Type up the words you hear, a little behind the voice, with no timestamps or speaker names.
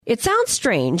It sounds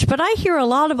strange, but I hear a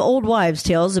lot of old wives'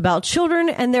 tales about children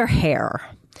and their hair.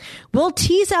 We'll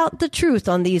tease out the truth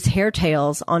on these hair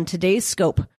tales on today's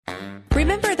Scope.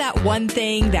 Remember that one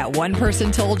thing that one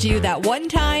person told you that one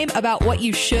time about what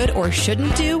you should or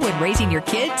shouldn't do when raising your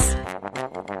kids?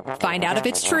 Find out if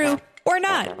it's true or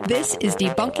not. This is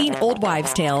Debunking Old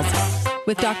Wives' Tales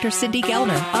with Dr. Cindy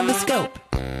Gellner on the Scope.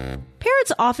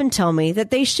 Parents often tell me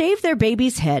that they shave their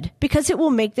baby's head because it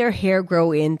will make their hair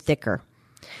grow in thicker.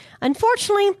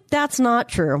 Unfortunately, that's not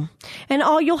true, and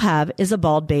all you'll have is a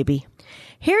bald baby.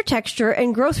 Hair texture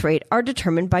and growth rate are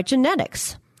determined by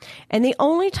genetics, and the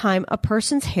only time a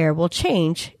person's hair will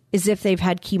change is if they've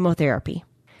had chemotherapy.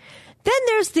 Then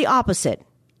there's the opposite.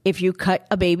 If you cut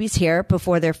a baby's hair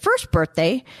before their first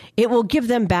birthday, it will give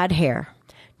them bad hair.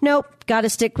 Nope, gotta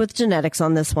stick with genetics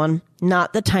on this one,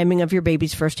 not the timing of your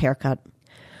baby's first haircut.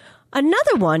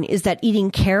 Another one is that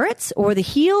eating carrots or the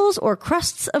heels or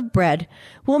crusts of bread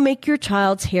will make your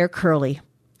child's hair curly.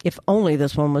 If only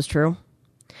this one was true.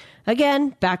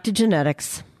 Again, back to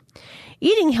genetics.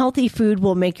 Eating healthy food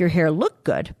will make your hair look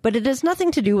good, but it has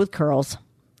nothing to do with curls.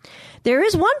 There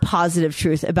is one positive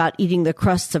truth about eating the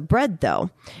crusts of bread, though.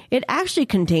 It actually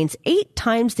contains 8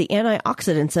 times the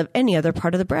antioxidants of any other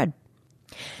part of the bread.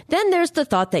 Then there's the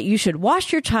thought that you should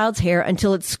wash your child's hair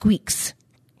until it squeaks,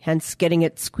 hence getting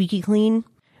it squeaky clean.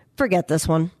 Forget this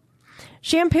one.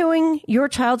 Shampooing your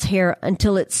child's hair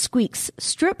until it squeaks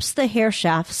strips the hair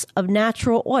shafts of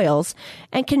natural oils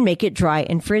and can make it dry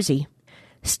and frizzy.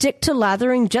 Stick to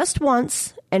lathering just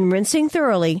once and rinsing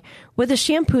thoroughly with a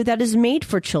shampoo that is made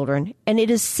for children, and it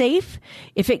is safe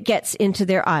if it gets into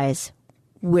their eyes,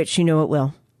 which you know it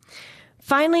will.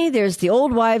 Finally, there's the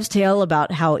old wives' tale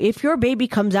about how if your baby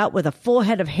comes out with a full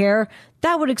head of hair,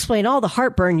 that would explain all the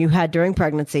heartburn you had during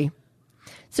pregnancy.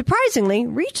 Surprisingly,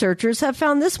 researchers have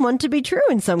found this one to be true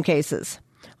in some cases,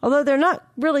 although they're not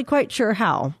really quite sure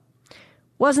how.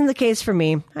 Wasn't the case for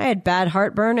me. I had bad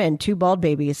heartburn and 2 bald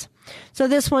babies. So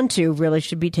this one too really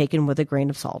should be taken with a grain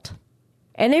of salt.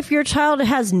 And if your child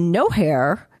has no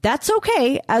hair, that's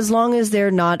okay as long as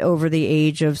they're not over the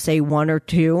age of, say, 1 or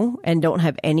 2 and don't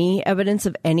have any evidence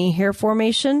of any hair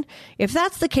formation. If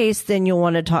that's the case, then you'll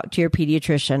want to talk to your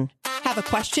pediatrician. Have a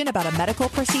question about a medical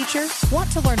procedure?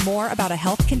 Want to learn more about a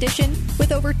health condition?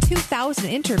 With over 2,000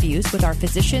 interviews with our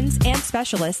physicians and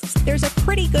specialists, there's a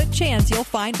pretty good chance you'll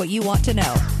find what you want to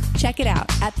know. Check it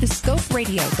out at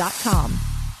thescoperadio.com.